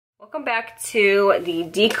Welcome back to the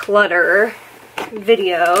declutter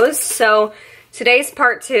videos. So today's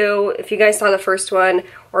part 2. If you guys saw the first one,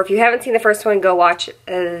 or if you haven't seen the first one, go watch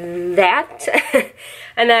that.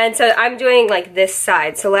 And then, so I'm doing like this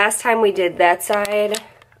side. So last time we did that side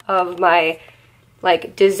of my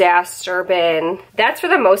like disaster bin. That's for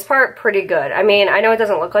the most part pretty good. I mean, I know it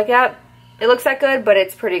doesn't look like that. It looks that good, but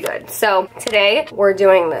it's pretty good. So today we're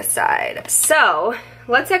doing this side. So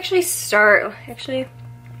let's actually start,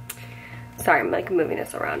 sorry, I'm like moving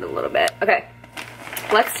this around a little bit. Okay,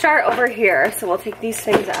 let's start over here. So we'll take these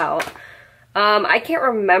things out. I can't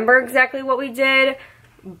remember exactly what we did,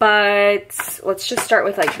 but let's just start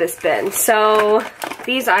with like this bin. So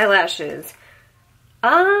these eyelashes,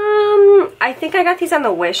 I think I got these on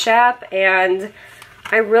the Wish app, and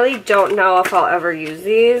I really don't know if I'll ever use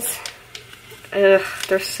these. Ugh,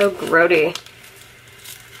 they're so grody.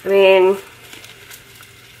 I mean,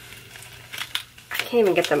 I can't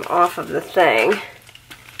even get them off of the thing.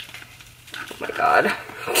 Oh my god.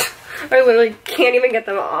 I literally can't even get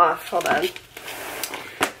them off. Hold on.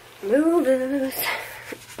 Move this.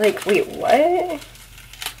 Like, wait, what?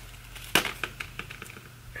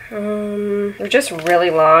 They're just really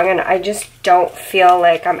long, and I just don't feel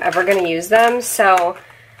like I'm ever gonna use them, so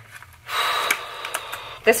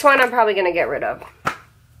this one I'm probably gonna get rid of.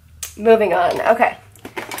 Moving on. Okay.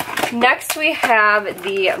 Next we have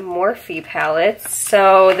the Morphe palettes.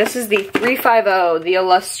 So this is the 350, the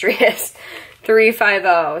illustrious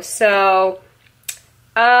 350. So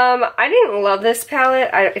I didn't love this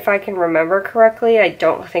palette. If I can remember correctly, I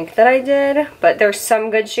don't think that I did, but there's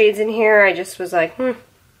some good shades in here. I just was like,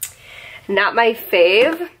 not my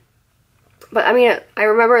fave. But I mean, I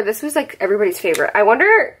remember this was like everybody's favorite. I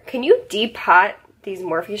wonder, can you depot these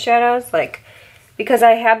Morphe shadows? Like, because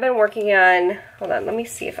I have been working on, hold on, let me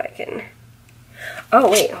see if I can,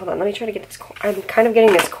 oh wait, hold on, let me try to get this, I'm kind of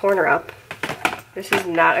getting this corner up. This is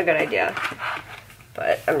not a good idea,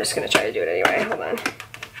 but I'm just going to try to do it anyway. Hold on.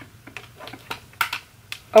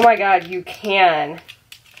 Oh my god, you can.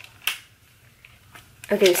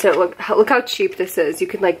 Okay, so look how cheap this is. You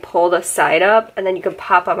can like pull the side up and then you can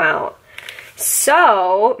pop them out.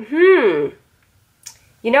 So,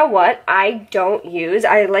 you know what I don't use?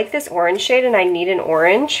 I like this orange shade, and I need an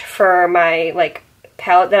orange for my like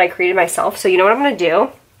palette that I created myself. So you know what I'm going to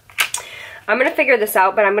do? I'm going to figure this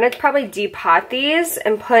out, but I'm going to probably depot these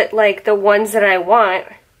and put like the ones that I want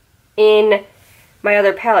in my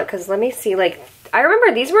other palette. Because let me see, like, I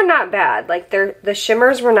remember these were not bad. Like, the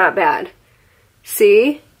shimmers were not bad.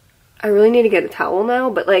 See? I really need to get a towel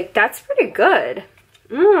now, but like, that's pretty good.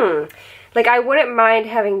 Like, I wouldn't mind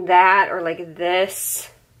having that or like this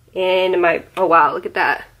in my, oh wow, look at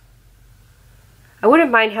that. I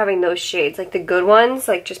wouldn't mind having those shades, like the good ones,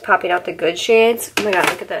 like just popping out the good shades. Oh my god,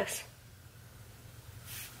 look at this.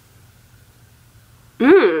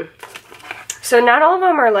 So not all of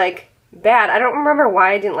them are like bad. I don't remember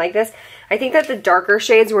why I didn't like this. I think that the darker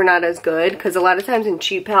shades were not as good, because a lot of times in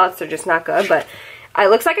cheap palettes they're just not good, but it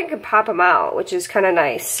looks like I can pop them out, which is kind of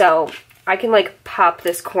nice. So I can like pop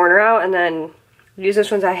this corner out and then use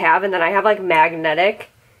those ones I have, and then I have like magnetic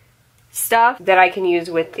stuff that I can use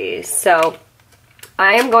with these. So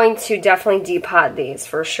I am going to definitely depot these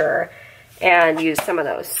for sure and use some of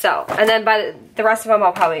those. So, and then by the rest of them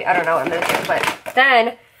I'll probably, I don't know what I'm going to do, but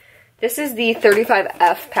then this is the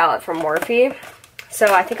 35F palette from Morphe.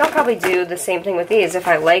 So I think I'll probably do the same thing with these. If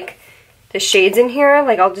I like the shades in here,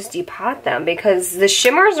 like I'll just depot them, because the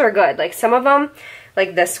shimmers are good. Like some of them,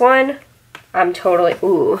 like this one, I'm totally,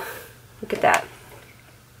 ooh, look at that.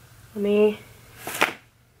 Let me,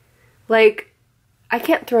 like, I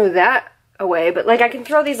can't throw that away, but like I can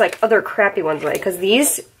throw these like other crappy ones away, because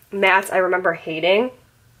these mattes I remember hating.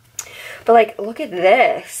 But like, look at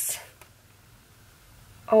this.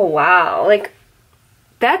 Oh wow, like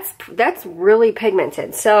that's really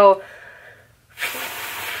pigmented. So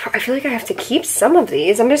I feel like I have to keep some of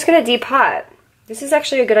these. I'm just gonna depot. This is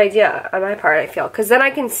actually a good idea on my part, I feel, because then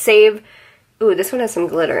I can save. Ooh, this one has some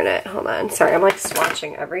glitter in it. Hold on. Sorry, I'm like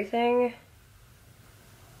swatching everything.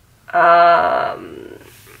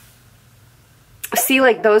 See,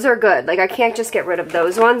 like those are good. Like I can't just get rid of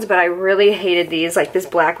those ones, but I really hated these. Like this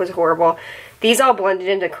black was horrible. These all blended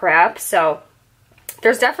into crap, so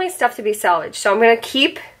there's definitely stuff to be salvaged. So I'm going to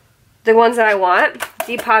keep the ones that I want,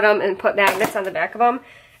 depot them, and put magnets on the back of them,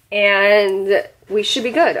 and we should be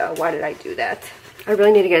good. Oh, why did I do that? I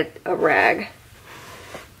really need to get a rag.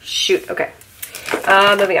 Shoot, okay.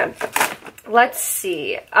 Moving on. Let's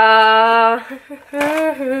see.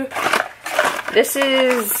 This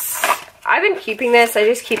is, I've been keeping this. I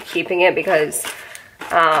just keep keeping it because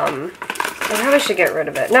I probably should get rid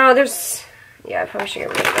of it. No, there's, Yeah, I probably should get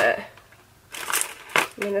rid of it.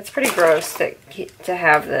 I mean, it's pretty gross to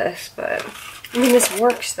have this, but I mean, this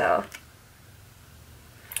works though.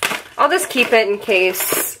 I'll just keep it in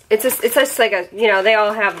case. It's just like a, you know, they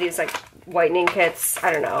all have these like whitening kits.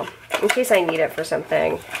 I don't know, in case I need it for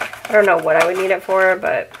something. I don't know what I would need it for,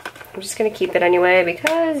 but I'm just gonna keep it anyway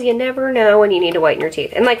because you never know when you need to whiten your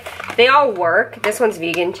teeth. And like, they all work. This one's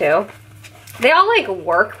vegan too. They all like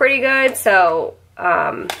work pretty good, so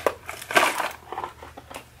I'll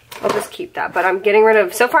just keep that. But I'm getting rid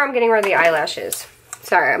of, so far I'm getting rid of the eyelashes.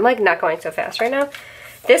 Sorry, I'm like not going so fast right now.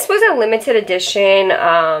 This was a limited edition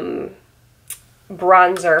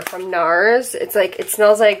bronzer from NARS. It's like, it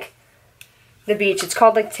smells like the beach. It's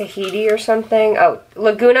called like Tahiti or something. Oh,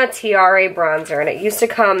 Laguna Tiare bronzer. And it used to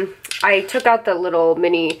come, I took out the little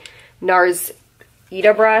mini NARS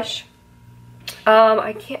Ita brush.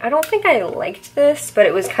 I don't think I liked this, but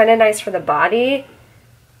it was kind of nice for the body.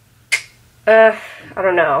 I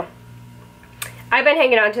don't know. I've been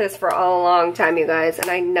hanging on to this for a long time, you guys, and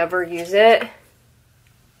I never use it.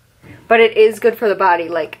 But it is good for the body,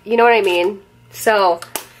 like, you know what I mean? So,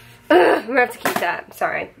 I'm gonna have to keep that.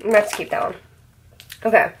 Sorry, I'm gonna have to keep that one.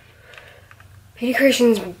 Okay. Beauty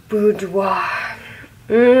Creations Boudoir.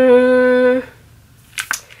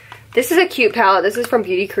 This is a cute palette. This is from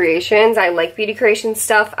Beauty Creations. I like Beauty Creations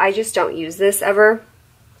stuff. I just don't use this ever.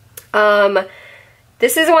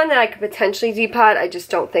 This is one that I could potentially depot. I just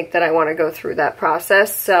don't think that I want to go through that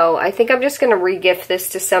process. So I think I'm just going to re-gift this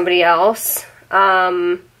to somebody else.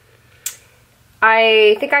 I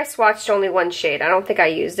think I swatched only one shade. I don't think I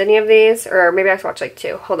used any of these. Or maybe I swatched like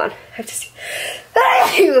two. Hold on. I have to see.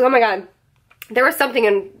 Oh my god. There was something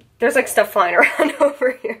in... There's like stuff flying around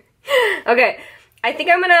over here. Okay. I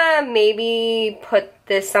think I'm gonna maybe put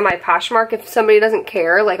this on my Poshmark if somebody doesn't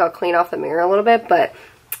care. Like, I'll clean off the mirror a little bit, but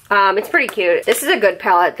it's pretty cute. This is a good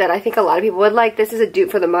palette that I think a lot of people would like. This is a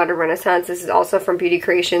dupe for the Modern Renaissance. This is also from Beauty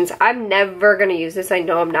Creations. I'm never gonna use this. I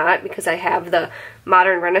know I'm not because I have the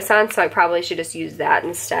Modern Renaissance, so I probably should just use that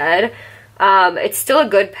instead. It's still a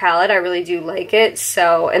good palette. I really do like it.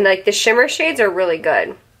 So, and like the shimmer shades are really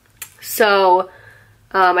good. So,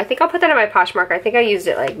 I think I'll put that in my Poshmark. I think I used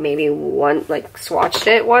it like maybe swatched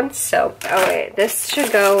it once. So, oh wait, this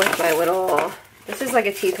should go with my little, this is like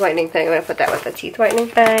a teeth whitening thing. I'm gonna put that with the teeth whitening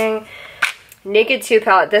thing. Naked 2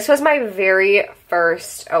 palette. This was my very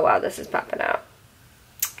first, oh wow, this is popping out.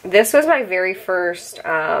 This was my very first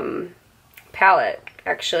palette,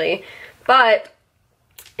 actually. But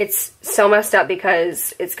it's so messed up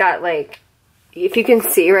because it's got like, if you can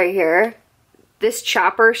see right here, this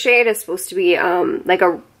chopper shade is supposed to be like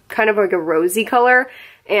a kind of like a rosy color,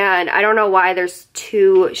 and I don't know why there's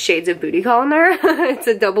 2 shades of booty call in there. It's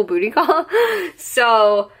a double booty call.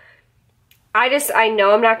 So I know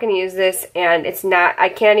I'm not going to use this, and it's not, I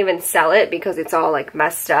can't even sell it because it's all like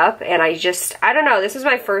messed up, and I don't know, this is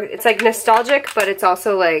my first, it's like nostalgic, but it's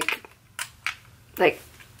also like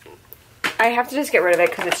I have to just get rid of it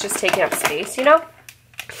because it's just taking up space, you know?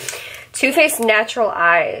 Too Faced Natural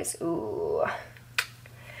Eyes. Ooh.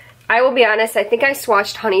 I will be honest, I think I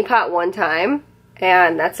swatched Honey Pot one time,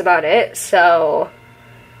 and that's about it. So,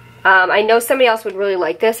 I know somebody else would really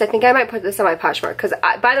like this. I think I might put this on my Poshmark. Because,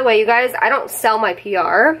 by the way, you guys, I don't sell my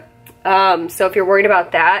PR. So if you're worried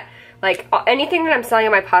about that, like, anything that I'm selling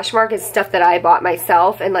on my Poshmark is stuff that I bought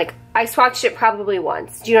myself. And, like, I swatched it probably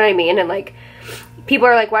once. Do you know what I mean? And, like, people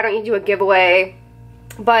are like, why don't you do a giveaway?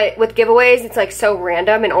 But with giveaways, it's like so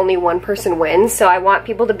random and only one person wins. So I want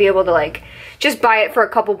people to be able to like just buy it for a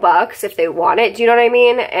couple bucks if they want it. Do you know what I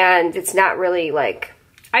mean? And it's not really like,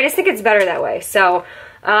 I just think it's better that way. So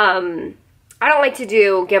I don't like to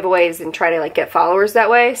do giveaways and try to like get followers that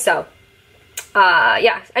way. So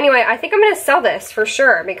yeah. Anyway, I think I'm going to sell this for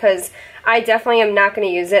sure because I definitely am not going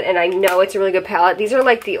to use it, and I know it's a really good palette. These are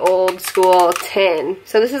like the old school tin.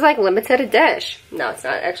 So this is like limited edition. No, it's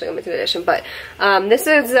not actually limited edition, but this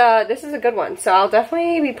is a good one. So I'll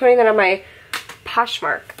definitely be putting that on my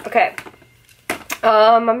Poshmark. Okay.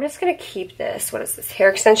 I'm just going to keep this. What is this?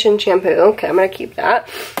 Hair extension shampoo. Okay, I'm going to keep that.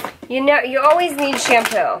 You know, you always need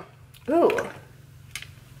shampoo. Ooh.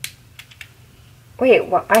 Wait,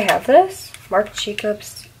 what? I have this? Marc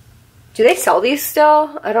Jacobs. Do they sell these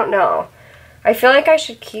still? I don't know. I feel like I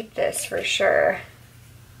should keep this for sure.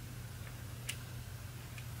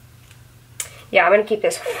 Yeah, I'm going to keep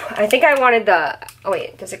this. I think I wanted the... Oh,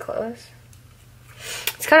 wait. Does it close?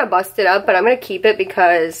 It's kind of busted up, but I'm going to keep it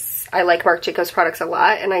because I like Marc Jacobs products a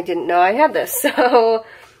lot, and I didn't know I had this. So,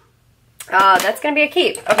 that's going to be a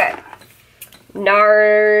keep. Okay.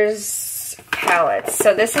 NARS palettes.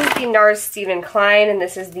 So, this is the NARS Stephen Klein, and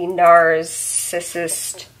this is the NARS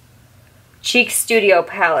Cheek Studio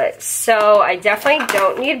palette. So I definitely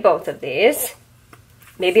don't need both of these.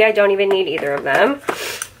 Maybe I don't even need either of them.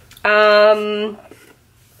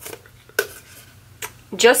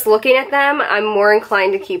 Just looking at them, I'm more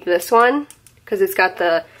inclined to keep this one because it's got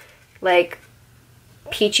the like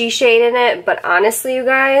peachy shade in it. But honestly, you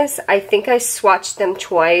guys, I think I swatched them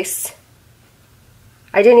twice.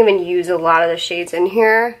 I didn't even use a lot of the shades in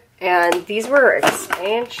here, and these were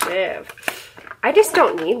expensive. I just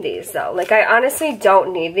don't need these though. Like, I honestly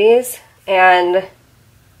don't need these, and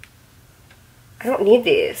I don't need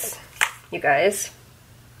these, you guys.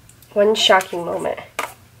 One shocking moment.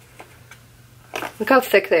 Look how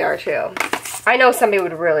thick they are too. I know somebody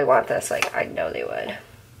would really want this. Like, I know they would.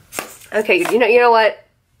 Okay, you know what?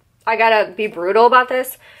 I gotta be brutal about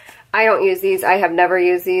this. I don't use these. I have never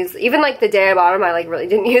used these. Even like the day I bought them, I like really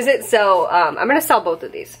didn't use it. So I'm gonna sell both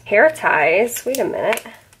of these. Hair ties. Wait a minute.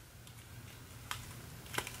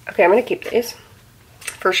 Okay, I'm gonna keep these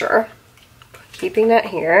for sure. Keeping that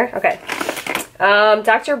here. Okay.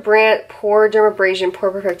 Dr. Brandt Pore Dermabrasion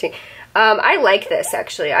Pore Perfecting. I like this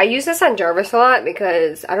actually. I use this on Jarvis a lot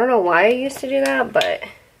because I don't know why I used to do that, but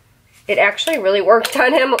it actually really worked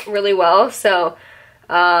on him really well. So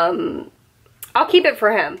I'll keep it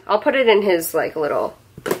for him. I'll put it in his like little,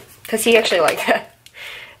 because he actually liked that.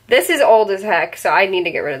 This is old as heck, so I need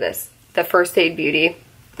to get rid of this. The First Aid Beauty.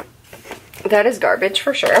 That is garbage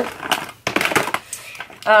for sure.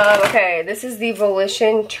 Okay, this is the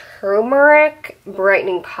Volition Turmeric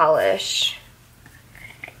Brightening Polish.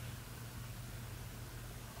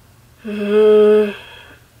 I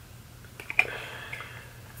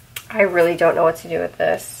really don't know what to do with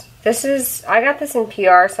this. I got this in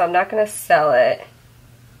PR, so I'm not going to sell it.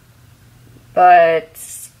 But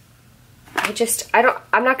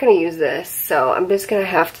I'm not going to use this, so I'm just going to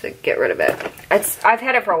have to get rid of it. I've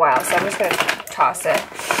had it for a while, so I'm just going to toss it.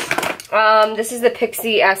 This is the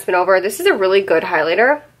Pixie Aspen Over. This is a really good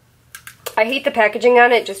highlighter. I hate the packaging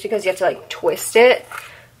on it just because you have to like twist it.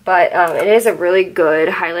 But it is a really good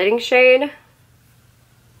highlighting shade.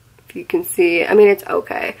 If you can see, I mean, it's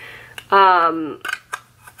okay.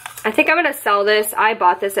 I think I'm going to sell this. I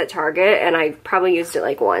bought this at Target and I probably used it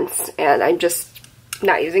like once. And I'm just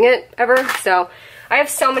not using it ever. So I have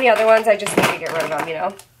so many other ones. I just need to get rid of them, you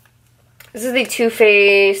know. This is the Too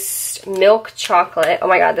Faced Milk Chocolate. Oh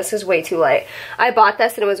my god, this is way too light. I bought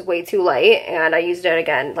this and it was way too light. And I used it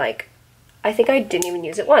again. Like, I think I didn't even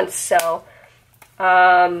use it once. So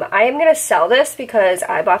I am going to sell this because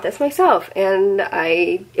I bought this myself and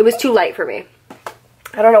it was too light for me.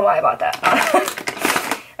 I don't know why I bought that.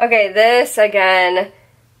 Okay, this again,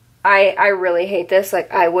 I really hate this.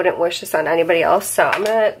 Like, I wouldn't wish this on anybody else. So I'm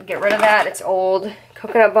going to get rid of that. It's old.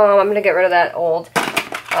 Coconut Balm, I'm going to get rid of that old.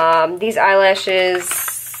 These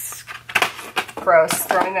eyelashes, gross.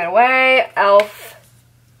 Throwing that away. Elf.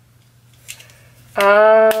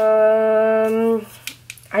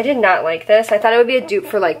 I did not like this. I thought it would be a dupe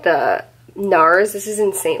for like the NARS. This is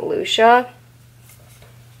in St. Lucia.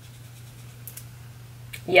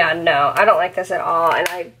 Yeah, no, I don't like this at all.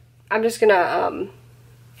 And I'm just gonna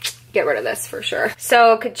get rid of this for sure.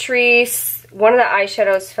 So Catrice, one of the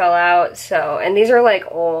eyeshadows fell out. So, and these are like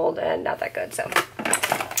old and not that good. So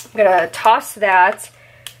I'm gonna toss that.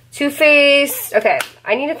 Too Faced. Okay,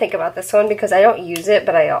 I need to think about this one because I don't use it,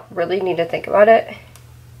 but I really need to think about it.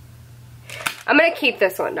 I'm going to keep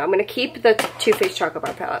this one. No, I'm going to keep the Too Faced Chocolate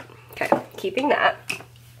Bar Palette. Okay, keeping that.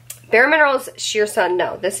 Bare Minerals Sheer Sun.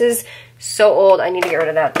 No, this is so old. I need to get rid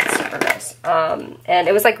of that. That's super nice. And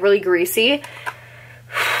it was like really greasy.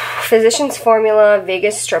 Physicians Formula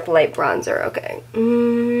Vegas Strip Light Bronzer. Okay.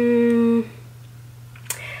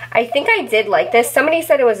 I think I did like this. Somebody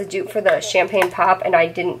said it was a dupe for the Champagne Pop, and I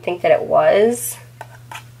didn't think that it was.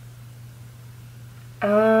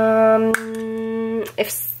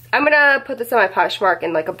 I'm gonna put this on my Poshmark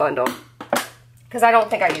in like a bundle because I don't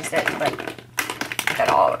think I used it like at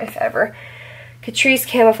all, if ever. Catrice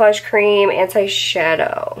Camouflage Cream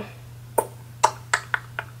Anti-Shadow.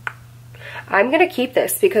 I'm gonna keep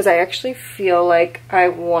this because I actually feel like I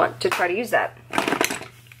want to try to use that.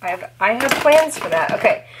 I have plans for that.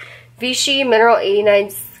 Okay, Vichy Mineral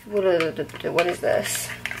 89. What is this?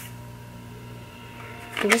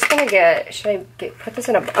 I'm just gonna get, put this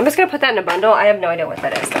in a, I'm just gonna put that in a bundle. I have no idea what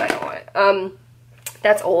that is, but I don't want it.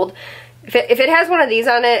 That's old. If it has one of these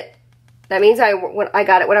on it, that means when I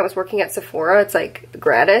got it when I was working at Sephora. It's like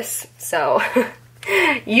gratis, so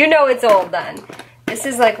you know it's old then. This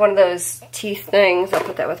is like one of those teeth things. I'll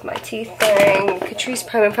put that with my teeth thing. Catrice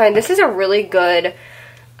Prime and Fine. This is a really good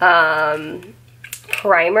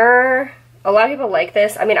primer. A lot of people like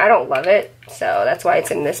this. I mean, I don't love it, so that's why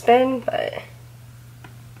it's in this bin, but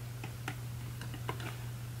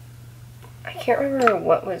can't remember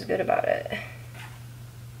what was good about it.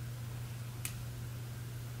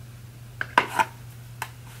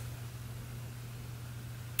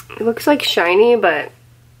 It looks like shiny, but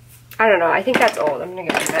I don't know. I think that's old. I'm gonna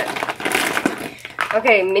get rid of it.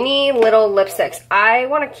 Okay, mini little lipsticks. I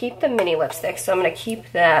want to keep the mini lipsticks, so I'm gonna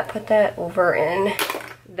keep that. Put that over in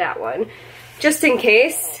that one, just in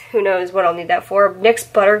case. Who knows what I'll need that for?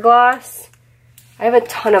 NYX Butter Gloss. I have a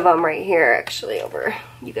ton of them right here, actually, over.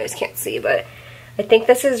 You guys can't see, but I think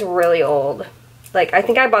this is really old. Like, I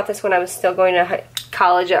think I bought this when I was still going to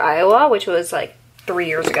college at Iowa, which was like 3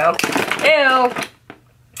 years ago. Ew.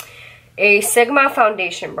 A Sigma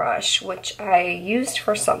foundation brush, which I used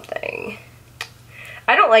for something.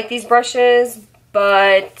 I don't like these brushes,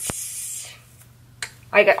 but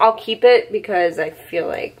I'll keep it because I feel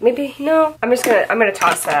like maybe, no. I'm gonna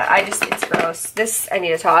toss that. It's gross. This I need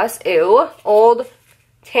to toss. Ew. Old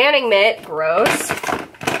tanning mitt, gross.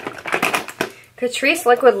 Catrice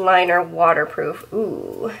liquid liner, waterproof.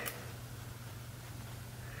 Ooh.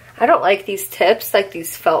 I don't like these tips, like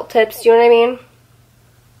these felt tips, do you know what I mean?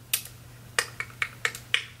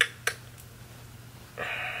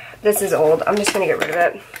 This is old. I'm just gonna get rid of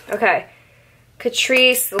it. Okay.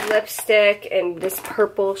 Catrice lipstick in this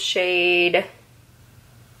purple shade.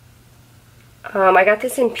 I got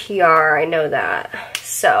this in PR, I know that.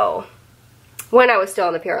 So, when I was still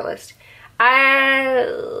on the PR list.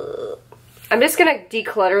 I'm just gonna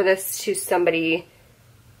declutter this to somebody.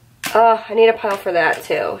 Oh, I need a pile for that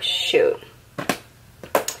too. Shoot.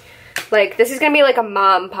 Like, this is gonna be like a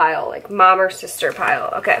mom pile, like mom or sister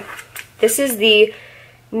pile. Okay. This is the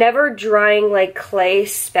Never Drying Like Clay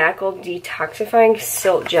Spackle Detoxifying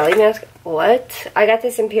Silt Jelly Mask. What? I got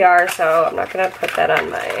this in PR, so I'm not going to put that on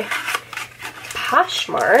my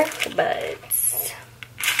Poshmark, but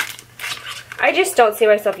I just don't see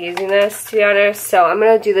myself using this, to be honest. So I'm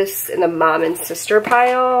going to do this in the mom and sister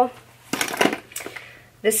pile.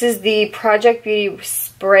 This is the Project Beauty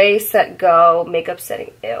Spray Set Go Makeup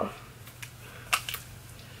Setting. Ew.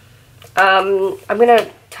 I'm going to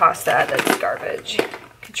toss that. That's garbage.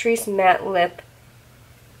 Catrice matte lip.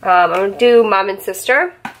 I'm gonna do mom and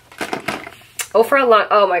sister.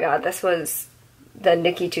 Oh my god, this was the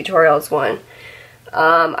Nikki Tutorials one.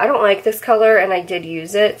 I don't like this color, and I did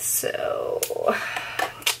use it, so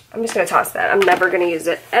I'm just gonna toss that. I'm never gonna use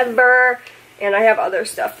it ever, and I have other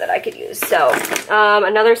stuff that I could use. So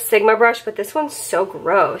another Sigma brush, but this one's so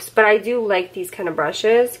gross. But I do like these kind of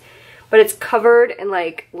brushes, but it's covered in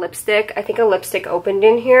like lipstick. I think a lipstick opened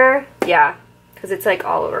in here. Yeah. Because it's like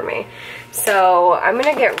all over me. So I'm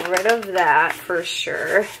going to get rid of that for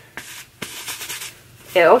sure.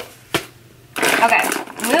 Ew. Okay,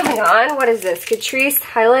 moving on. What is this? Catrice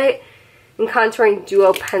Highlight and Contouring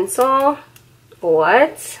Duo Pencil.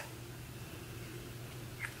 What?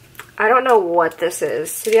 I don't know what this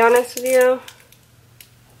is, to be honest with you.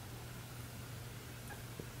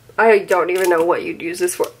 I don't even know what you'd use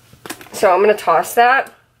this for. So I'm going to toss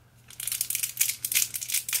that.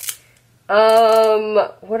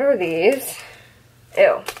 What are these?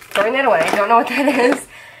 Ew, throwing that away. I don't know what that is.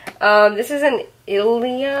 This is an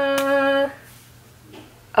Ilia.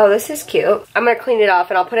 Oh, this is cute. I'm gonna clean it off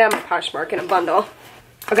and I'll put it on my Poshmark in a bundle.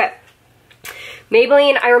 Okay.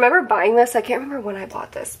 Maybelline, I remember buying this. I can't remember when I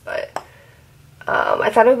bought this, but I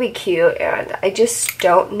thought it would be cute and I just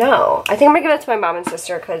don't know. I think I'm gonna give it to my mom and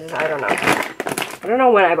sister because I don't know. I don't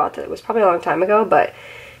know when I bought it. It was probably a long time ago, but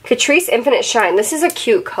Catrice Infinite Shine. This is a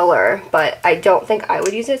cute color, but I don't think I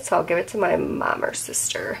would use it, so I'll give it to my mom or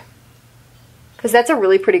sister. Because that's a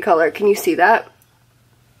really pretty color. Can you see that?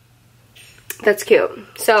 That's cute.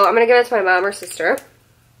 So I'm going to give it to my mom or sister.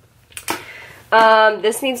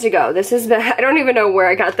 This needs to go. This is bad. I don't even know where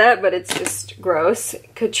I got that, but it's just gross.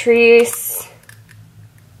 Catrice.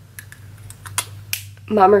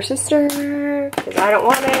 Mom or sister, because I don't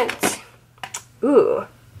want it. Ooh.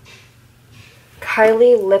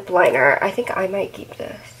 Kylie lip liner. I think I might keep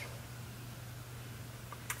this.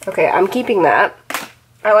 Okay, I'm keeping that.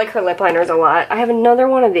 I like her lip liners a lot. I have another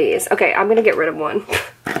one of these. Okay, I'm gonna get rid of one.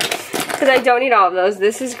 Because I don't need all of those.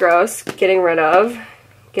 This is gross. Getting rid of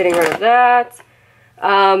that.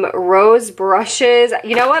 Rose brushes.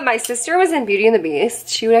 You know what? My sister was in Beauty and the Beast.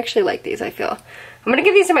 She would actually like these, I feel. I'm gonna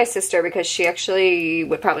give these to my sister because she actually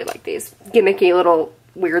would probably like these. Gimmicky little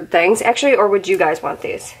weird things. Actually, or would you guys want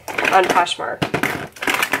these on Poshmark?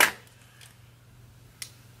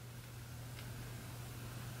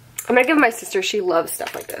 I'm gonna give my sister. She loves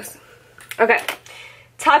stuff like this. Okay.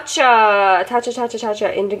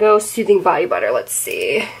 Tatcha Indigo Soothing Body Butter. Let's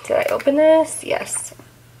see. Did I open this? Yes.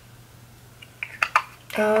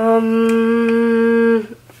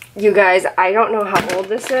 You guys, I don't know how old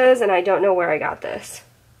this is, and I don't know where I got this.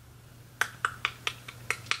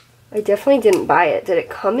 I definitely didn't buy it. Did it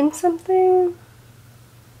come in something?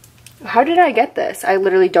 How did I get this? I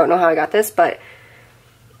literally don't know how I got this, but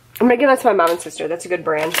I'm gonna give that to my mom and sister. That's a good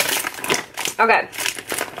brand. Okay.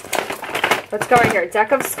 Let's go right here.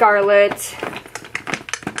 Deck of Scarlet.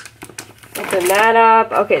 Open that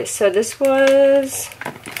up. Okay, so this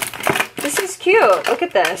is cute. Look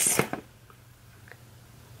at this.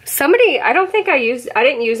 Somebody, I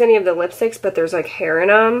didn't use any of the lipsticks, but there's like hair in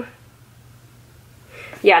them.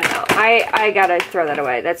 Yeah, no, I gotta throw that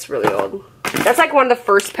away. That's really old. That's like one of the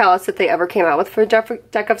first palettes that they ever came out with for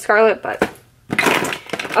Deck of Scarlet, but...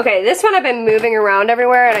 Okay, this one I've been moving around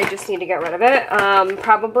everywhere, and I just need to get rid of it.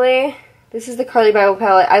 Probably, this is the Carly Bible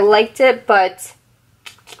palette. I liked it, but...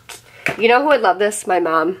 You know who would love this? My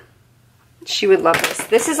mom. She would love this.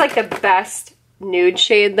 This is like the best nude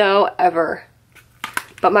shade, though, ever.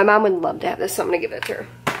 But my mom would love to have this, so I'm gonna give it to her.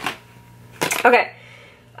 Okay.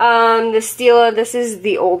 The Stila, this is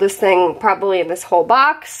the oldest thing probably in this whole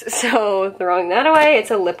box, so throwing that away.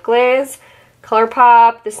 It's a lip glaze.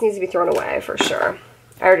 ColourPop, this needs to be thrown away for sure.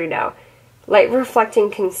 I already know. Light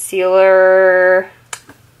reflecting concealer,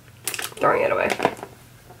 throwing it away.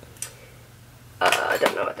 I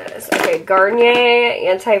don't know what that is. Okay, Garnier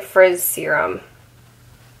Anti-Frizz Serum.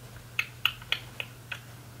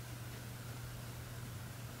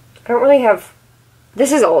 I don't really have,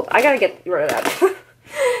 this is old. I gotta get rid of that.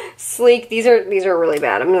 Sleek, these are really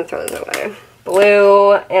bad. I'm gonna throw those away.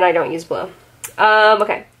 Blue, and I don't use blue.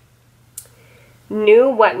 Okay. New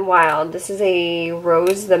Wet n Wild. This is a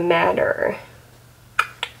Rose the Matter.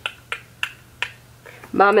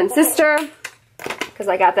 Mom and Sister, because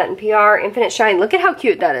I got that in PR. Infinite Shine. Look at how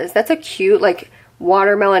cute that is. That's a cute, like,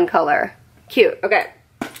 watermelon color. Cute. Okay.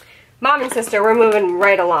 Mom and Sister, we're moving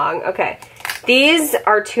right along. Okay. These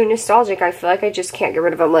are too nostalgic. I feel like I just can't get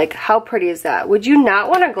rid of them. Like, how pretty is that? Would you not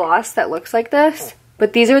want a gloss that looks like this?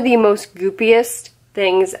 But these are the most goopiest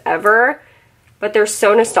things ever. But they're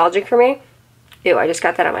so nostalgic for me. Ew, I just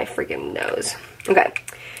got that on my freaking nose. Okay.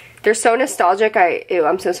 They're so nostalgic. Ew,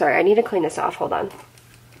 I'm so sorry. I need to clean this off. Hold on.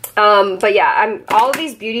 But yeah, all of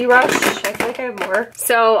these Beauty Rush, I feel like I have more.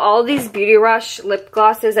 So all of these Beauty Rush lip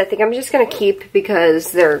glosses, I think I'm just going to keep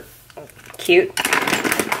because they're cute.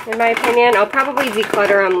 In my opinion. I'll probably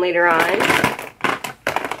declutter them later on.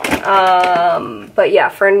 But yeah,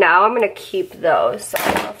 for now, I'm going to keep those. So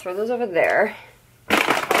I'll throw those over there.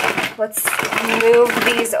 Let's move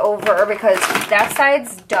these over because that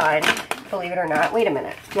side's done, believe it or not. Wait a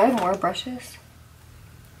minute. Do I have more brushes?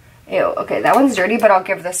 Ew, okay, that one's dirty, but I'll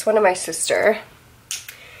give this one to my sister.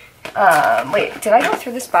 Wait, did I go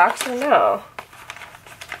through this box or no?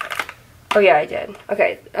 Oh yeah, I did.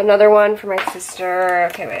 Okay, another one for my sister.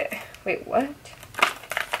 Okay, wait, what?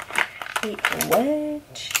 Wait,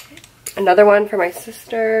 what? Another one for my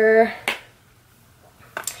sister.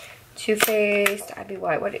 Too Faced, Abby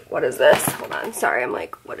White. What is this? Hold on, sorry, I'm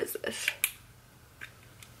like, what is this?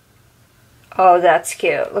 Oh, that's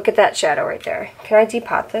cute. Look at that shadow right there. Can I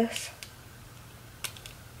depot this?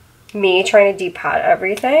 Me trying to depot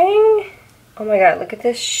everything? Oh my god, look at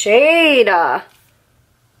this shade.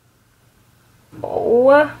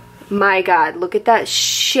 Oh my god, look at that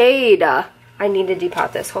shade. I need to depot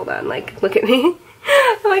this. Hold on, like, look at me.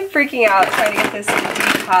 I'm like freaking out trying to get this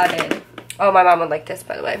depotted. Oh, my mom would like this,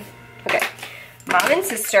 by the way. Okay, Mom and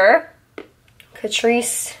Sister.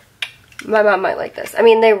 Catrice. My mom might like this. I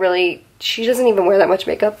mean, she doesn't even wear that much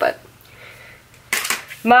makeup, but.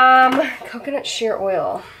 Mom, coconut sheer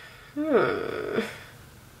oil.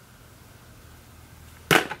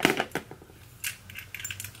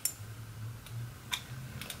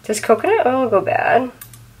 Does coconut oil go bad?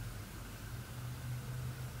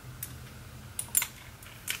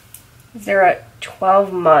 They're at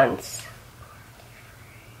 12 months.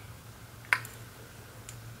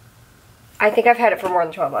 I think I've had it for more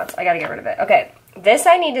than 12 months. I gotta get rid of it. Okay, this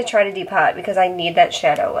I need to try to depot because I need that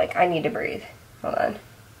shadow. Like, I need to breathe. Hold on.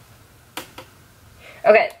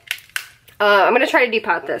 Okay. I'm gonna try to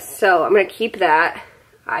depot this. So, I'm gonna keep that.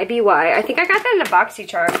 IBY. I think I got that in a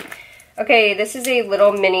BoxyCharm. Okay, this is a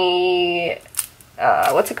little mini,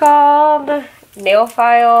 what's it called? Nail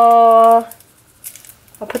file.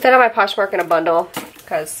 I'll put that on my Poshmark in a bundle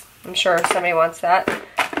because I'm sure somebody wants that.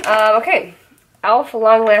 Okay, e.l.f.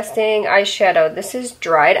 Long Lasting Eyeshadow. This is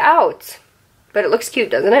dried out, but it looks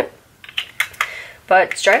cute, doesn't it?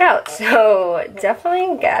 But it's dried out, so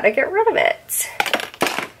definitely gotta get rid of it.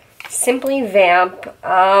 Simply Vamp.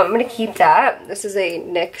 I'm gonna keep that. This is a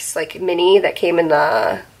NYX like mini that came in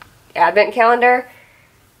the advent calendar.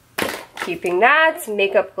 Keeping that.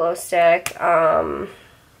 Makeup glow stick.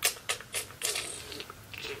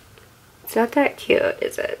 It's not that cute,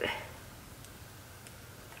 is it?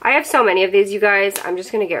 I have so many of these, you guys. I'm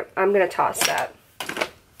gonna toss that.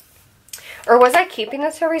 Or was I keeping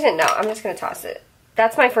this for a reason? No, I'm just gonna toss it.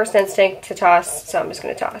 That's my first instinct, to toss, so I'm just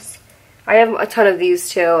gonna toss. I have a ton of these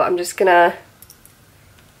too. I'm just gonna...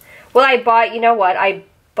 Well, I bought, you know what? I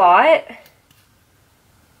bought...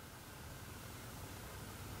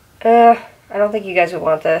 I don't think you guys would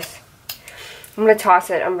want this. I'm gonna toss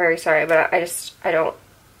it. I'm very sorry, but I don't...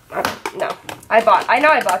 No. I know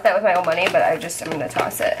I bought that with my own money, but I'm gonna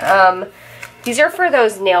toss it. These are for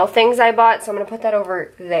those nail things I bought, so I'm gonna put that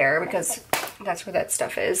over there because that's where that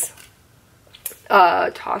stuff is.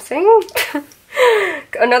 Tossing.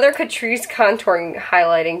 Another Catrice Contouring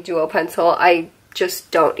Highlighting Duo Pencil. I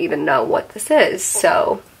just don't even know what this is,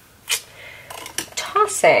 so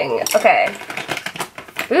tossing. Okay.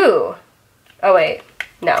 Ooh. Oh wait,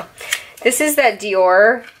 no. This is that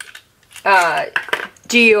Dior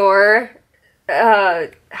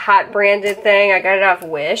hot branded thing. I got it off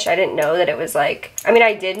Wish. I didn't know that it was like, I mean,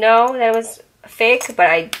 I did know that it was fake, but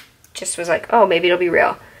I just was like, oh, maybe it'll be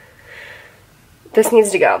real. This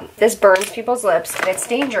needs to go. This burns people's lips and it's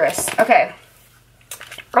dangerous. Okay.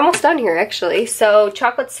 We're almost done here, actually. So,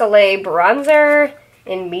 Chocolate Soleil Bronzer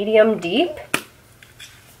in Medium Deep.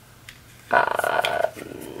 I'm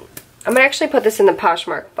gonna actually put this in the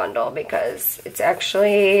Poshmark bundle because it's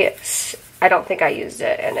actually, I don't think I used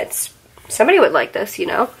it, and it's, somebody would like this, you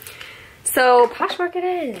know? So, Poshmark it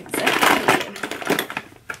is. Okay.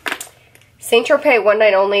 Saint Tropez One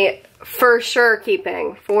Night Only, for sure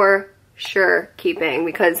keeping. For sure keeping,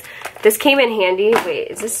 because this came in handy. Wait,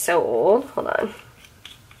 is this so old? Hold on.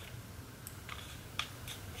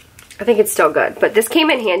 I think it's still good, but this came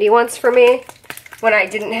in handy once for me when I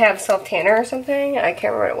didn't have self-tanner or something. I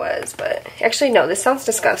can't remember what it was, but actually, no, this sounds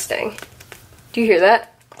disgusting. Do you hear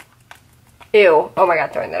that? Ew. Oh my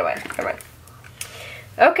god, throwing that away. Never mind.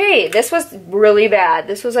 Okay, this was really bad.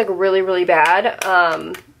 This was like really, really bad.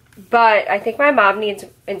 But I think my mom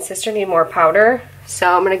and sister need more powder, so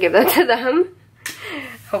I'm going to give that to them.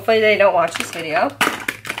 Hopefully they don't watch this video.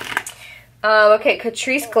 Okay,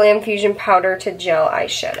 Catrice Glam Fusion Powder to Gel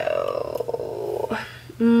Eyeshadow.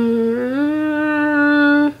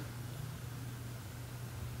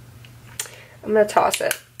 I'm going to toss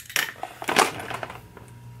it.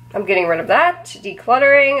 I'm getting rid of that.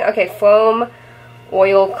 Decluttering. Okay, Foam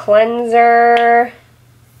Oil Cleanser.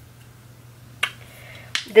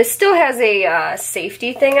 This still has a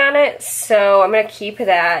safety thing on it, so I'm going to keep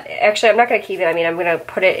that. Actually, I'm not going to keep it. I mean, I'm going to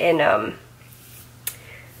put it in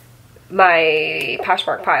my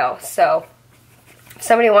Poshmark pile. So, if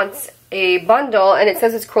somebody wants a bundle, and it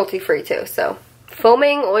says it's cruelty-free too. So,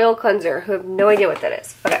 Foaming Oil Cleanser. I have no idea what that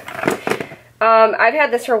is. Okay. I've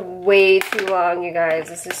had this for way too long, you guys.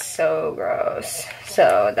 This is so gross.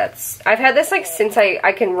 So, I've had this like since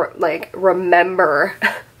I can remember.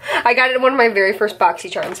 I got it in one of my very first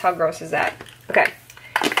BoxyCharms. How gross is that? Okay.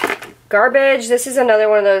 Garbage. This is another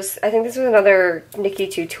one of those. I think this was another Nikki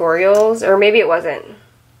Tutorials. Or maybe it wasn't.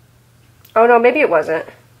 Oh no, maybe it wasn't.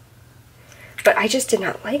 But I just did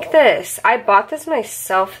not like this. I bought this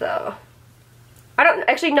myself though. I don't.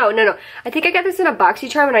 Actually, no. I think I got this in a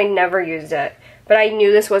BoxyCharm and I never used it. But I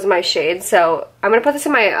knew this was my shade. So I'm going to put this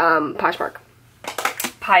in my Poshmark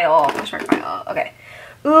pile. Poshmark pile. Okay.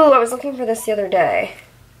 Ooh, I was looking for this the other day.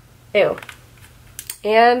 Ew.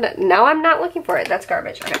 And now I'm not looking for it. That's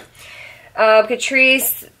garbage. Okay.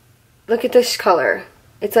 Catrice, look at this color.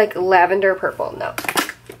 It's like lavender purple. No.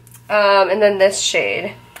 And then this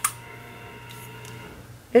shade.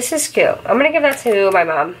 This is cute. I'm going to give that to my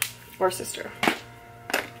mom or sister.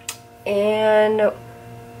 And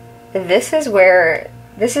this is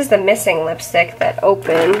the missing lipstick that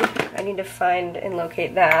opened. I need to find and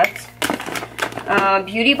locate that.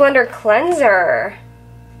 Beauty Blender Cleanser.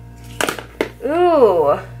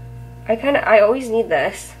 Ooh, I always need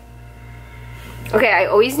this. Okay, I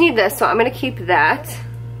always need this, so I'm gonna keep that.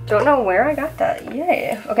 Don't know where I got that.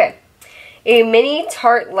 Yay. Okay. A mini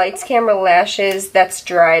Tarte Lights Camera Lashes that's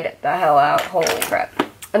dried the hell out. Holy crap.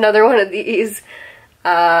 Another one of these.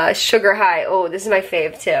 Sugar High. Oh, this is my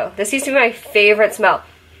fave too. This used to be my favorite smell.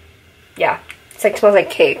 Yeah. It's like, smells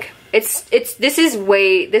like cake. This is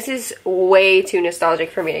way too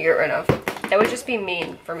nostalgic for me to get rid of. That would just be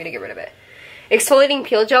mean for me to get rid of it. Exfoliating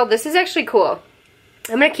Peel Gel. This is actually cool.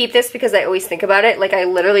 I'm going to keep this because I always think about it. Like, I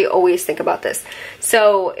literally always think about this.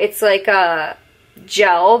 So, it's like a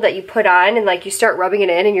gel that you put on and, like, you start rubbing it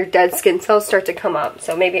in and your dead skin cells start to come up.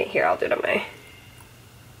 So, maybe, here, I'll do it on my...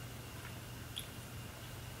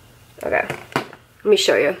 Okay. Let me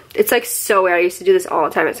show you. It's, like, so weird. I used to do this all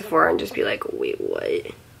the time at Sephora and just be like, wait, what?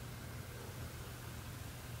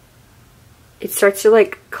 it starts to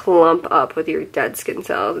like clump up with your dead skin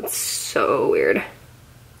cells. It's so weird. Do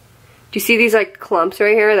you see these like clumps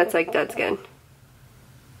right here? That's like dead skin.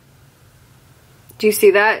 Do you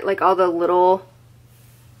see that? Like all the little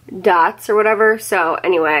dots or whatever. So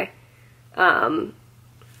anyway, I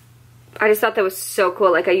just thought that was so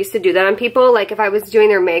cool. Like I used to do that on people. Like if I was doing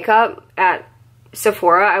their makeup at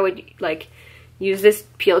Sephora, I would like use this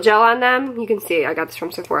peel gel on them. You can see I got this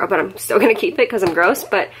from Sephora, but I'm still gonna keep it because I'm gross.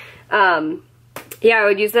 But yeah, I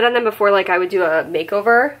would use it on them before like I would do a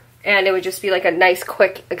makeover, and it would just be like a nice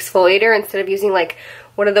quick exfoliator instead of using like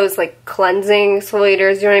one of those like cleansing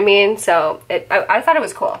exfoliators, you know what I mean? So I thought it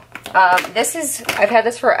was cool. I've had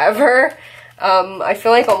this forever. I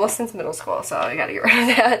feel like almost since middle school, so I gotta get rid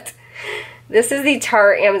of that. This is the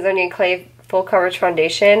Tarte Amazonian Clay Full Coverage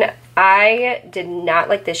Foundation. I did not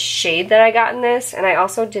like the shade that I got in this, and I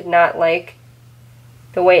also did not like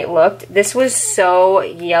the way it looked. This was so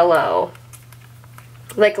yellow.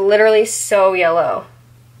 Like literally so yellow.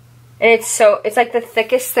 And it's like the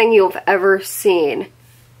thickest thing you've ever seen.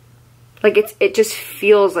 Like it just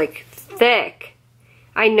feels like thick.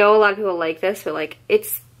 I know a lot of people like this, but like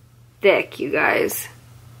it's thick, you guys.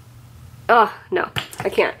 Oh, no, I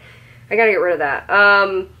can't. I gotta get rid of that.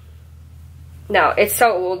 No, it's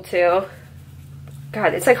so old too.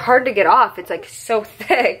 God, it's like hard to get off. It's like so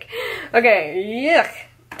thick. Okay, yuck.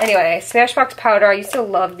 Anyway, Smashbox powder. I used to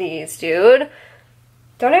love these, dude.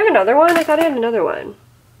 Don't I have another one? I thought I had another one.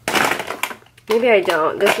 Maybe I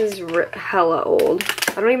don't. This is hella old.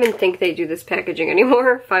 I don't even think they do this packaging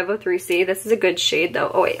anymore. 503C. This is a good shade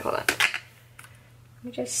though. Oh wait, hold on. Let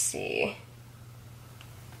me just see.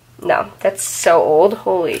 No, that's so old.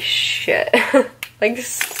 Holy shit. Like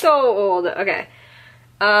so old. Okay.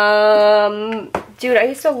 Dude, I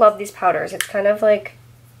used to love these powders. It's kind of like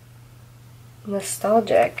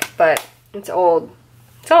nostalgic, but it's old.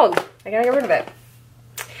 It's old. I gotta get rid of it.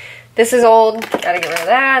 This is old. Gotta get rid of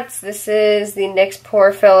that. This is the NYX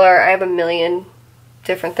Pore Filler. I have a million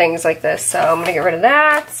different things like this, so I'm gonna get rid of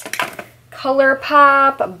that.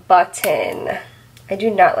 ColourPop Button. I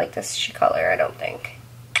do not like this color, I don't think.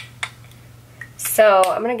 So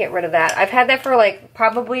I'm gonna get rid of that. I've had that for like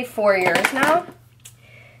probably 4 years now.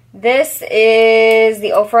 This is the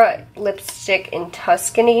Ofra lipstick in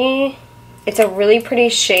Tuscany. It's a really pretty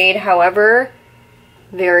shade, however,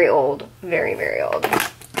 very old. Very, very old.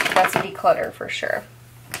 That's a declutter for sure.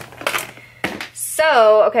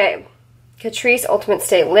 So, okay. Catrice Ultimate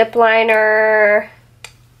Stay Lip Liner.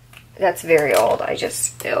 That's very old. I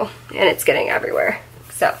just, ew. And it's getting everywhere.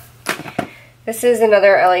 So, this is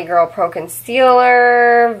another LA Girl Pro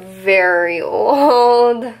Concealer. Very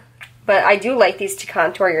old. But I do like these to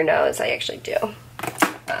contour your nose. I actually do.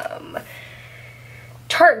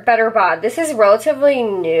 Tarte Better Bod. This is relatively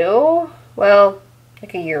new. Well,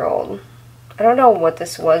 like a year old. I don't know what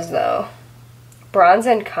this was though. Bronze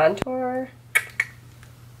and contour.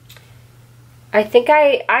 I think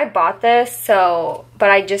I bought this, so, but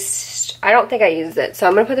I don't think I used it. So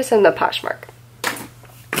I'm going to put this in the Poshmark.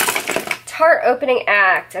 Tarte Opening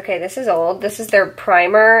Act. Okay, this is old. This is their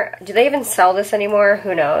primer. Do they even sell this anymore?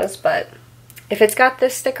 Who knows? But if it's got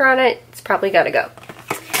this sticker on it, it's probably got to go.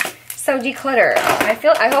 So declutter.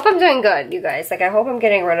 I hope I'm doing good, you guys. Like I hope I'm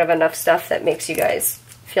getting rid of enough stuff that makes you guys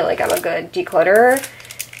feel like I'm a good declutterer.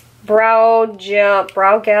 Brow gel.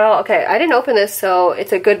 Okay, I didn't open this, so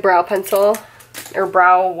it's a good brow pencil or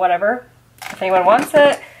brow whatever. If anyone wants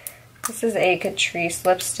it. This is a Catrice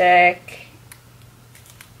lipstick.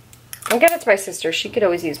 I'll give it to my sister. She could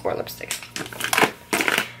always use more lipstick.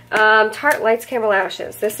 Tarte Lights Camera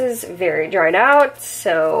Lashes. This is very dried out,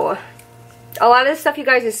 so a lot of this stuff, you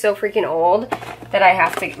guys, is so freaking old that I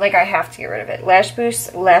have to get rid of it. Lash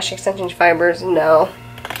Boost, Lash Extension Fibers, no.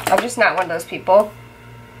 I'm just not one of those people.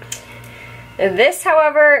 This,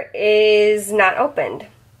 however, is not opened.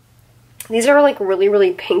 These are like really,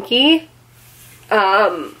 really pinky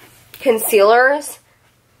concealers.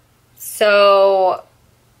 So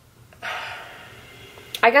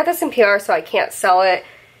I got this in PR, so I can't sell it,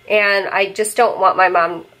 and I just don't want my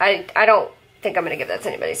mom, I don't think I'm going to give that to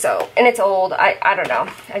anybody, so, and it's old, I don't know,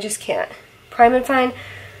 I just can't. Prime and Fine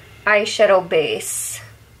Eyeshadow Base.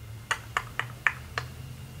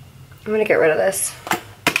 I'm going to get rid of this.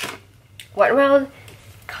 Watermelon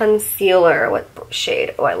Concealer, what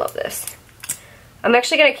shade? Oh, I love this. I'm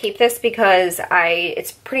actually going to keep this because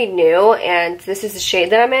it's pretty new, and this is the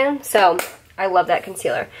shade that I'm in, so I love that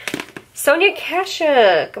concealer. Sonia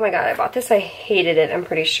Kashuk. Oh my god, I bought this. I hated it, I'm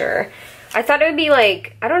pretty sure. I thought it would be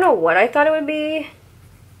like, I don't know what I thought it would be,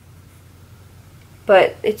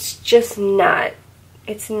 but it's just not.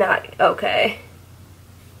 It's not okay.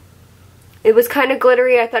 It was kind of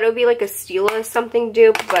glittery. I thought it would be like a Stila something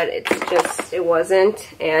dupe, but it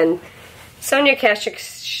wasn't. And Sonia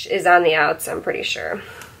Kashuk is on the outs, I'm pretty sure.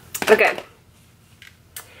 Okay.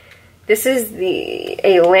 This is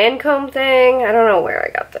a Lancome thing. I don't know where I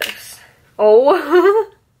got this. Oh.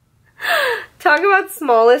 Talk about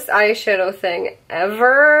smallest eyeshadow thing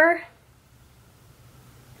ever.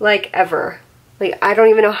 Like, ever. Like, I don't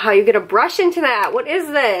even know how you get a brush into that. What is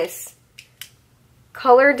this?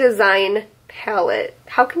 Color Design Palette.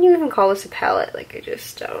 How can you even call this a palette? Like, I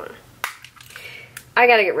just don't. I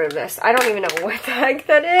gotta get rid of this. I don't even know what the heck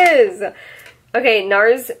that is. Okay,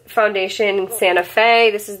 NARS Foundation Santa Fe.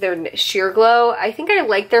 This is their Sheer Glow. I think I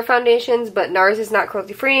like their foundations, but NARS is not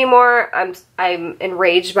cruelty-free anymore. I'm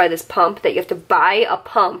enraged by this pump, that you have to buy a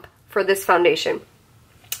pump for this foundation.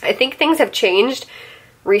 I think things have changed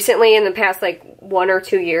recently in the past, like, 1 or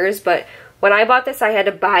 2 years, but when I bought this, I had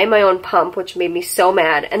to buy my own pump, which made me so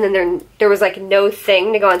mad. And then there was, like, no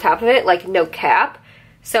thing to go on top of it, like, no cap.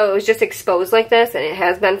 So it was just exposed like this, and it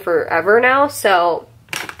has been forever now, so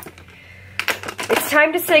it's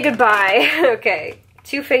time to say goodbye. Okay,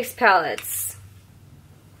 Too Faced palettes.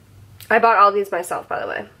 I bought all these myself, by the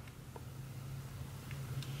way.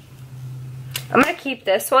 I'm going to keep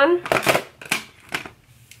this one.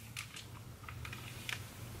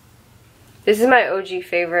 This is my OG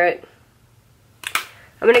favorite.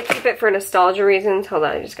 I'm going to keep it for nostalgia reasons. Hold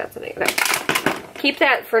on, I just got something. Okay. Keep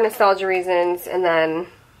that for nostalgia reasons, and then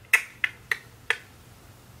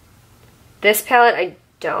this palette I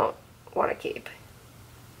don't want to keep.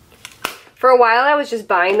 For a while I was just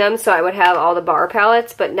buying them so I would have all the bar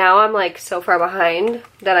palettes, but now I'm like so far behind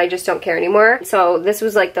that I just don't care anymore. So this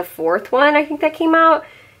was like the 4th one I think that came out,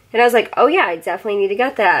 and I was like, oh yeah, I definitely need to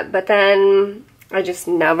get that, but then I just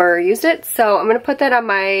never used it. So I'm going to put that on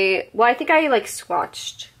my, well, I think I like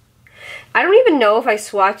swatched. I don't even know if I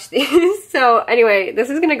swatched these. So anyway, this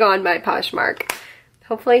is going to go on my Poshmark.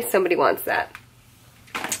 Hopefully somebody wants that,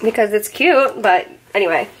 because it's cute. But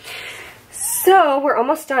anyway, so we're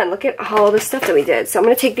almost done. Look at all the stuff that we did. So I'm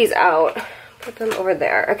going to take these out, put them over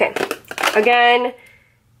there. Okay. Again,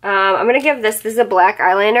 I'm going to give this is a black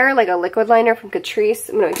eyeliner, like a liquid liner from Catrice.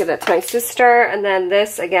 I'm going to give that to my sister. And then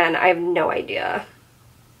this, again, I have no idea.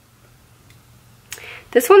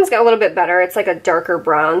 This one's got a little bit better. It's like a darker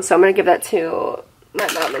brown, so I'm going to give that to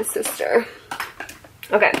my mom and sister.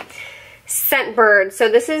 Okay. Scentbird. So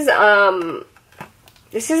this is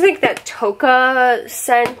like that Toka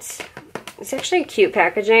scent. It's actually cute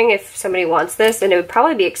packaging if somebody wants this, and it would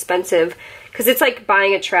probably be expensive because it's like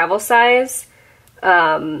buying a travel size. Do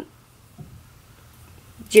you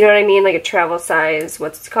know what I mean? Like a travel size,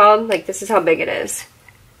 what's it called? Like, this is how big it is.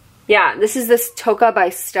 Yeah, this is this Toka by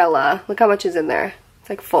Stella. Look how much is in there. It's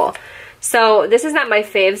like full. So this is not my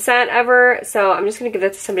fave scent ever, so I'm just going to give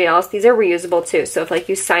that to somebody else. These are reusable too, so if like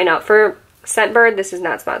you sign up for Scentbird, this is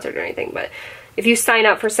not sponsored or anything, but if you sign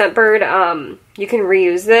up for Scentbird, you can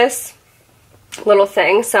reuse this little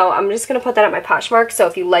thing. So I'm just going to put that on my Poshmark. So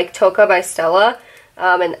if you like Toka by Stella,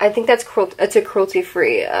 and I think it's a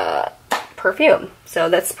cruelty-free perfume, so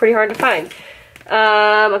that's pretty hard to find.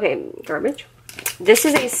 Okay, garbage. This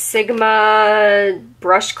is a Sigma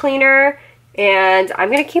brush cleaner, and I'm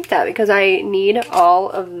going to keep that because I need all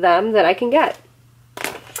of them that I can get.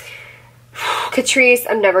 Catrice,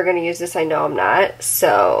 I'm never going to use this. I know I'm not.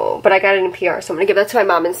 So, but I got it in PR, so I'm going to give that to my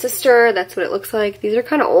mom and sister. That's what it looks like. These are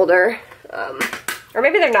kind of older. Or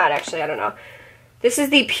maybe they're not, actually. I don't know. This is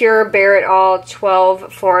the Pure Bare It All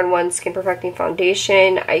 12 4-in-1 Skin Perfecting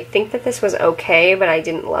Foundation. I think that this was okay, but I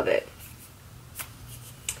didn't love it.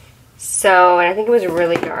 So, and I think it was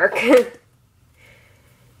really dark.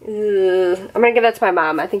 I'm going to give that to my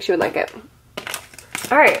mom. I think she would like it.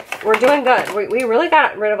 Alright, we're doing good. We really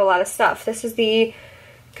got rid of a lot of stuff. This is the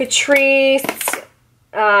Catrice,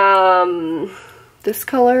 this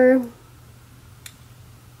color.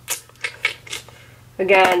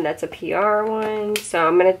 Again, that's a PR one, so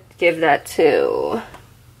I'm going to give that to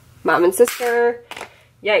mom and sister.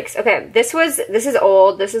 Yikes. Okay, this is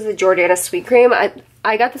old. This is the Jordana Sweet Cream.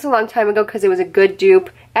 I got this a long time ago because it was a good dupe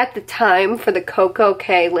at the time for the Coco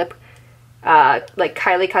K lip, like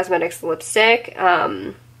Kylie Cosmetics lipstick.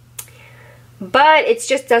 But it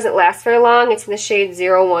just doesn't last very long. It's in the shade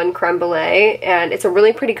 01 Creme Brulee, and it's a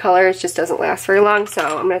really pretty color. It just doesn't last very long,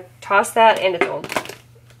 so I'm going to toss that, and it's old.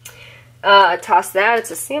 Toss that.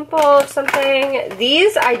 It's a sample of something.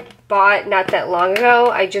 These I bought not that long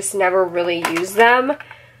ago. I just never really used them,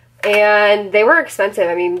 and they were expensive.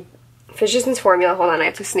 I mean, Physicians Formula. Hold on, I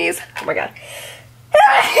have to sneeze. Oh my god.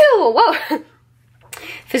 Whoa.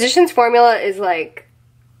 Physicians Formula is like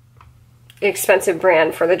an expensive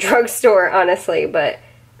brand for the drugstore, honestly, but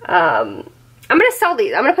I'm gonna sell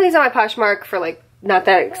these. I'm gonna put these on my Poshmark for like not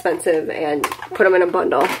that expensive and put them in a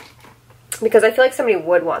bundle because I feel like somebody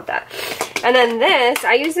would want that. And then this,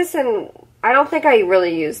 I use this in, I don't think I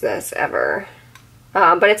really use this ever.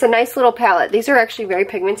 But it's a nice little palette. These are actually very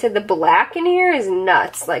pigmented. The black in here is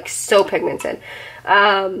nuts, like so pigmented.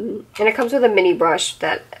 And it comes with a mini brush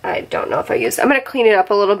that I don't know if I use. I'm going to clean it up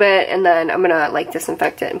a little bit and then I'm going to like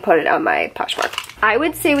disinfect it and put it on my Poshmark. I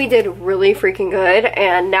would say we did really freaking good,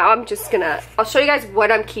 and now I'm just going to, I'll show you guys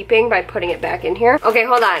what I'm keeping by putting it back in here. Okay,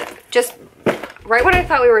 hold on. Just right when I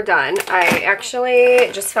thought we were done, I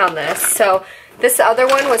actually just found this. So this other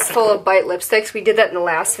one was full of Bite lipsticks. We did that in the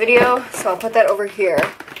last video, so I'll put that over here.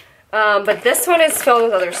 But this one is filled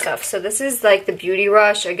with other stuff. So this is like the Beauty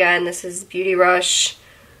Rush. Again, this is Beauty Rush.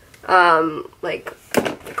 Like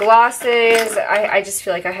glosses. I just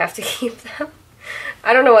feel like I have to keep them.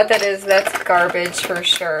 I don't know what that is. That's garbage for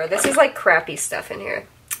sure. This is like crappy stuff in here.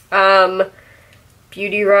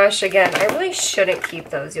 Beauty Rush. Again, I really shouldn't keep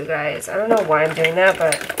those, you guys. I don't know why I'm doing that,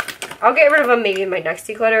 but I'll get rid of them maybe in my next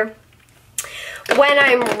declutter when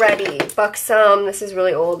I'm ready. Buxom. This is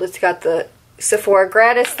really old. It's got the Sephora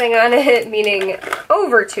gratis thing on it, meaning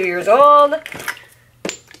over 2 years old.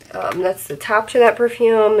 That's the top to that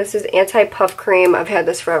perfume. This is Anti-Puff Cream. I've had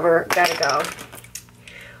this forever. Gotta go.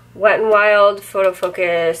 Wet n Wild Photo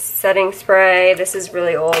Focus Setting Spray. This is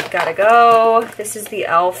really old. Gotta go. This is the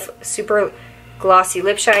e.l.f. Super Glossy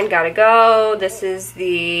Lip Shine. Gotta go. This is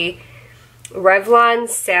the Revlon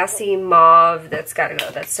Sassy Mauve. That's gotta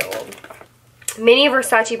go. That's so old. Mini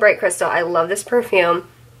Versace Bright Crystal. I love this perfume,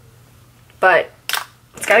 but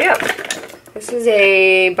it's gotta go. This is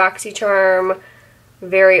a BoxyCharm,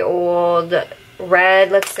 very old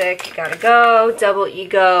red lipstick. Gotta go. Double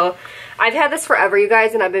Ego. I've had this forever, you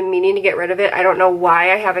guys, and I've been meaning to get rid of it. I don't know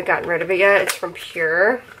why I haven't gotten rid of it yet. It's from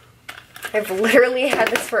Pure. I've literally had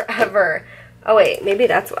this forever. Oh wait, maybe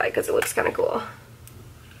that's why, because it looks kind of cool.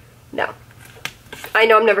 No. I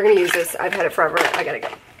know I'm never going to use this. I've had it forever. I gotta go.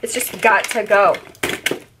 It's just got to go.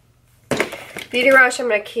 Beauty Rush, I'm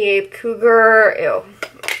going to keep. Cougar, ew.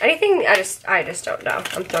 Anything, I just don't know.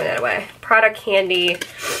 I'm throwing that away. Product Candy.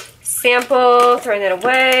 Sample, throwing that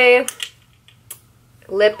away.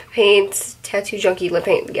 Lip paint, Tattoo Junkie lip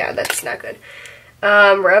paint. Yeah, that's not good.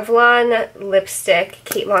 Revlon lipstick,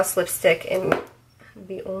 Kate Moss lipstick, and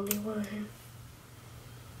the only one.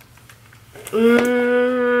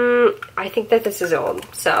 I think that this is old,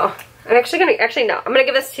 so I'm actually gonna, no, I'm gonna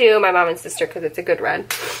give this to my mom and sister because it's a good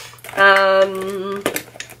red.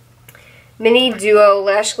 Mini Duo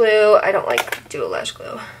Lash Glue. I don't like Duo Lash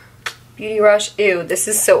Glue. Beauty Rush. Ew, this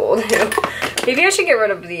is so old. Maybe I should get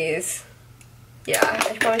rid of these. Yeah,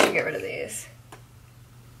 I probably should get rid of these.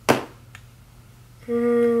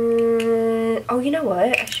 Oh, you know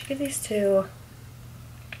what? I should give these to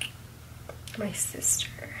my sister.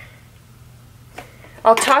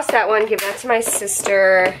 I'll toss that one, give that to my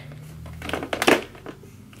sister.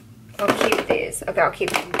 I'll keep these. Okay, I'll keep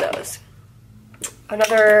those.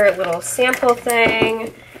 Another little sample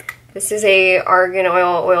thing. This is a argan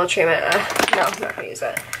oil treatment. No, I'm not going to use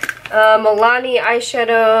that. Milani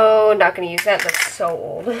eyeshadow, not going to use that, that's so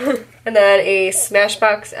old. And then a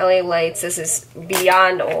Smashbox LA Lights, this is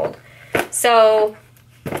beyond old. So,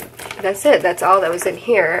 that's it, that's all that was in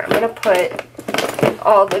here. I'm going to put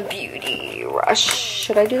all the Beauty Rush.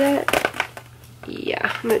 Should I do that? Yeah,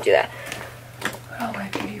 I'm going to do that. Oh, my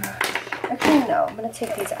Beauty Rush. Actually, no, I'm going to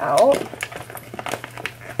take these out.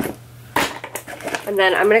 And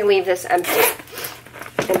then I'm going to leave this empty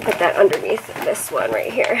and put that underneath this one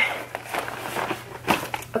right here.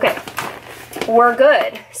 Okay, we're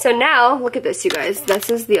good. So now, look at this, you guys. This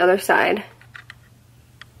is the other side.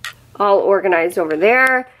 All organized over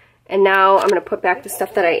there. And now I'm going to put back the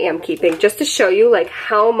stuff that I am keeping, just to show you like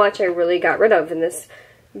how much I really got rid of in this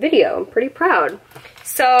video. I'm pretty proud.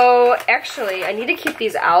 So actually, I need to keep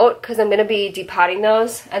these out because I'm going to be depotting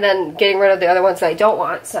those and then getting rid of the other ones that I don't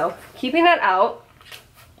want. So keeping that out.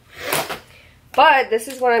 But this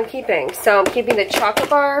is what I'm keeping. So I'm keeping the Chocolate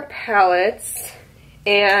Bar palettes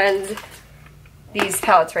and these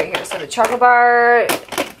palettes right here. So the Chocolate Bar,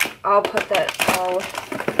 I'll put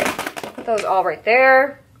those all right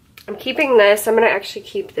there. I'm keeping this. I'm going to actually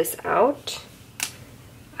keep this out.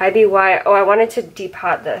 IBY. Oh, I wanted to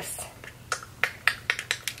depot this.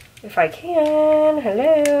 If I can.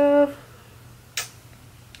 Hello.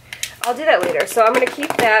 I'll do that later. So I'm going to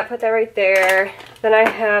keep that, put that right there. Then I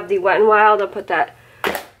have the Wet n Wild. I'll put that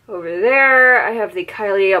over there. I have the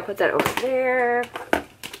Kylie. I'll put that over there.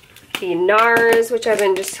 The NARS, which I've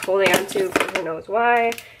been just holding on to for who knows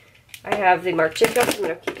why. I have the Marc Jacobs. I'm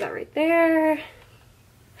going to keep that right there.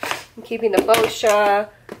 I'm keeping the Boscia.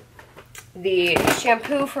 The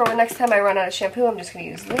shampoo for when next time I run out of shampoo, I'm just going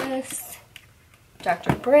to use this.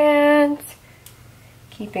 Dr. Brandt.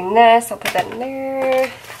 Keeping this. I'll put that in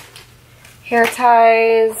there. Hair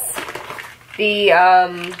ties. The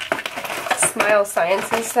Smile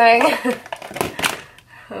Sciences thing.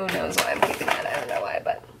 Who knows why I'm keeping that? I don't know why,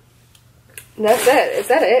 but that's it. Is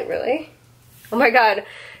that it, really? Oh my god.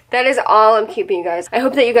 That is all I'm keeping, you guys. I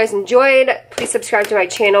hope that you guys enjoyed. Please subscribe to my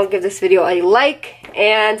channel. Give this video a like.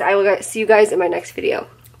 And I will see you guys in my next video.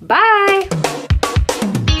 Bye!